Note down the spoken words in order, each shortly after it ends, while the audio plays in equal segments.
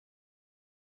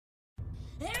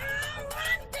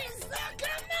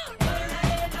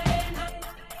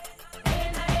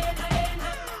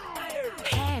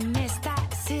Hey, mister,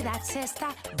 see that sister?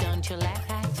 Don't you let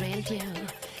her thrill you.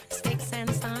 Sticks and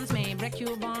stones may break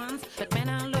your bones, but men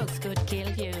and looks could kill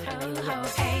you. Oh, oh,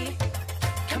 hey,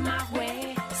 come my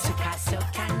way. Suka,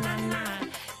 suka, na, na.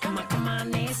 Come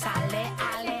on, sale,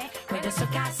 ale. With the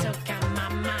suka, suka,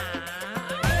 mama.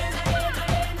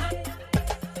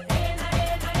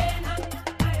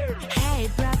 Hey,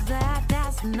 brother,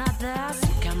 there's another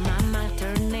suka, mama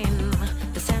turning.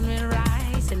 The sun will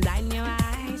rise and light in your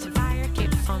eyes. The fire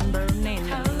keeps on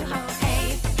burning. Oh, oh,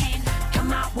 hey, come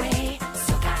my way.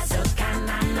 Suka, suka,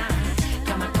 na, na.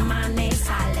 Come on,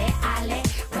 sale, ale.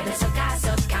 With the suka,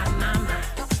 suka, mama.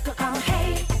 Oh,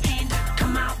 hey,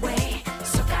 come my way.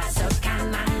 Suka, suka,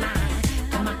 na, na.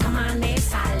 Come on,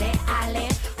 sale, ale.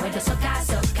 With the suka,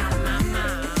 suka, mama.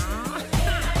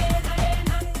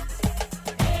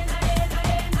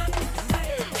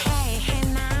 Hey, hey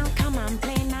now, come on,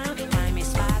 play now. Time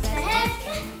is father.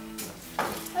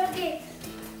 Okay.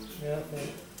 Ja, okay.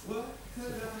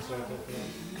 Zo, okay.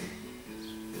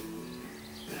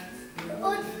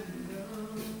 Und,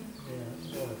 Yeah,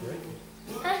 I don't want to break it.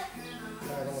 I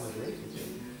don't want to break it.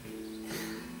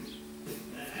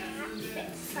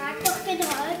 frag doch den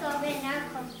Holger, wenn er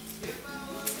kommt.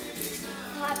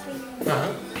 Frag ihn. Aha,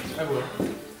 I will.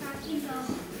 Frag ihn doch.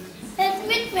 Willst du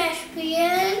mit mir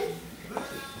spielen?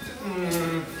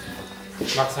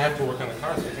 Max, I have to work on the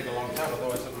car, so it take a long time,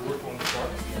 otherwise I would work on the car.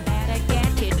 Better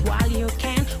get it while you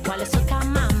can, while the suka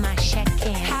mama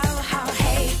shaking. How,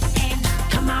 hey,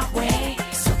 come my way.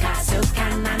 Suka, suka,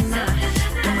 na, na.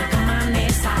 Come on,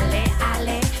 sale,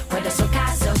 ale. With the suka,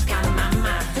 suka,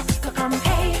 mama. Come,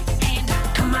 hey,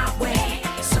 come my way.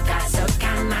 Suka,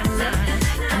 suka, na, na.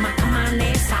 Come on,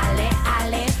 sale,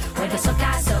 ale. With the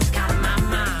suka, suka,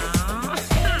 mama.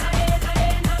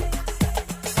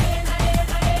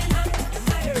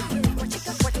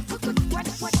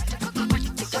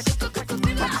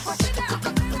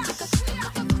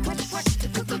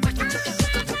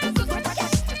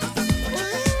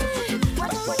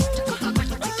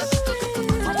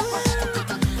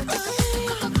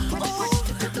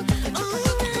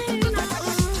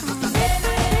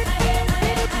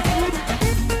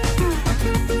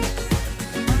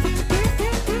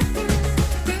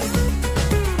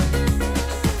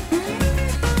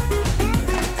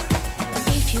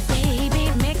 If your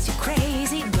baby makes you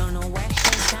crazy, don't know where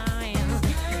she's going.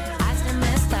 Ask the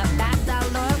mister back the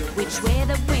Lord which way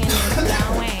the wind is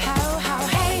blowing. Ho,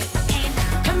 hey,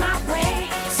 come my way.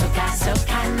 Suka,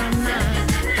 suka, na, na.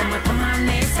 Come on,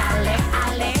 sale,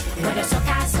 ale. With the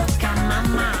suka, suka,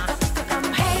 mama.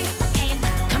 Come, hey,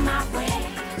 come my way.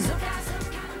 Suka,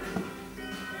 suka.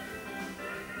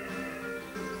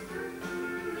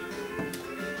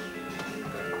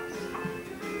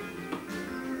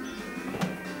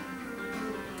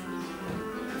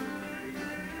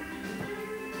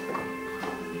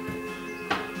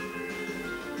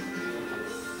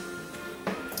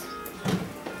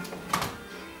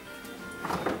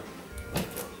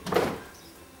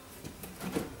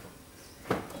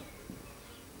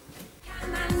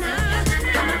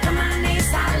 Come on,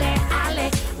 sale, ale.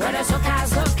 With the suka,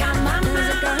 suka, mama.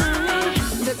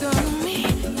 Look on me,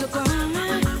 look on me,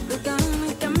 look on me,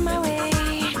 come my way.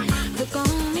 Look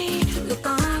on me, look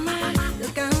on me,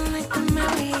 look on me, come my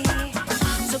way.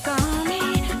 Look on me,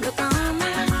 look on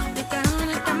me, look on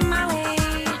me, come my way.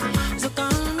 Look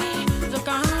on me, look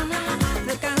on me,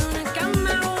 look on me, come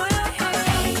my way.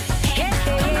 Hey,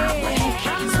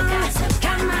 come suka,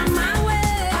 suka, mama way.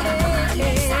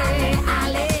 Sale,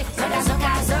 ale, with the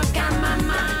suka, suka,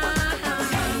 mama.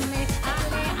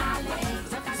 Ale, ale,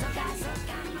 suka, suka,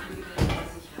 suka, mama.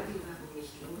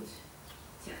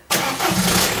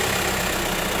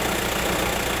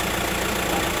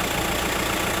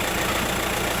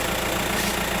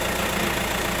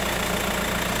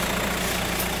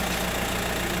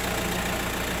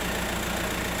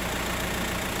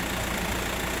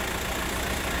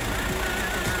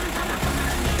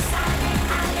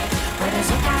 With the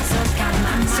suka, suka,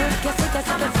 mama. Suka, suka,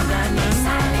 suka,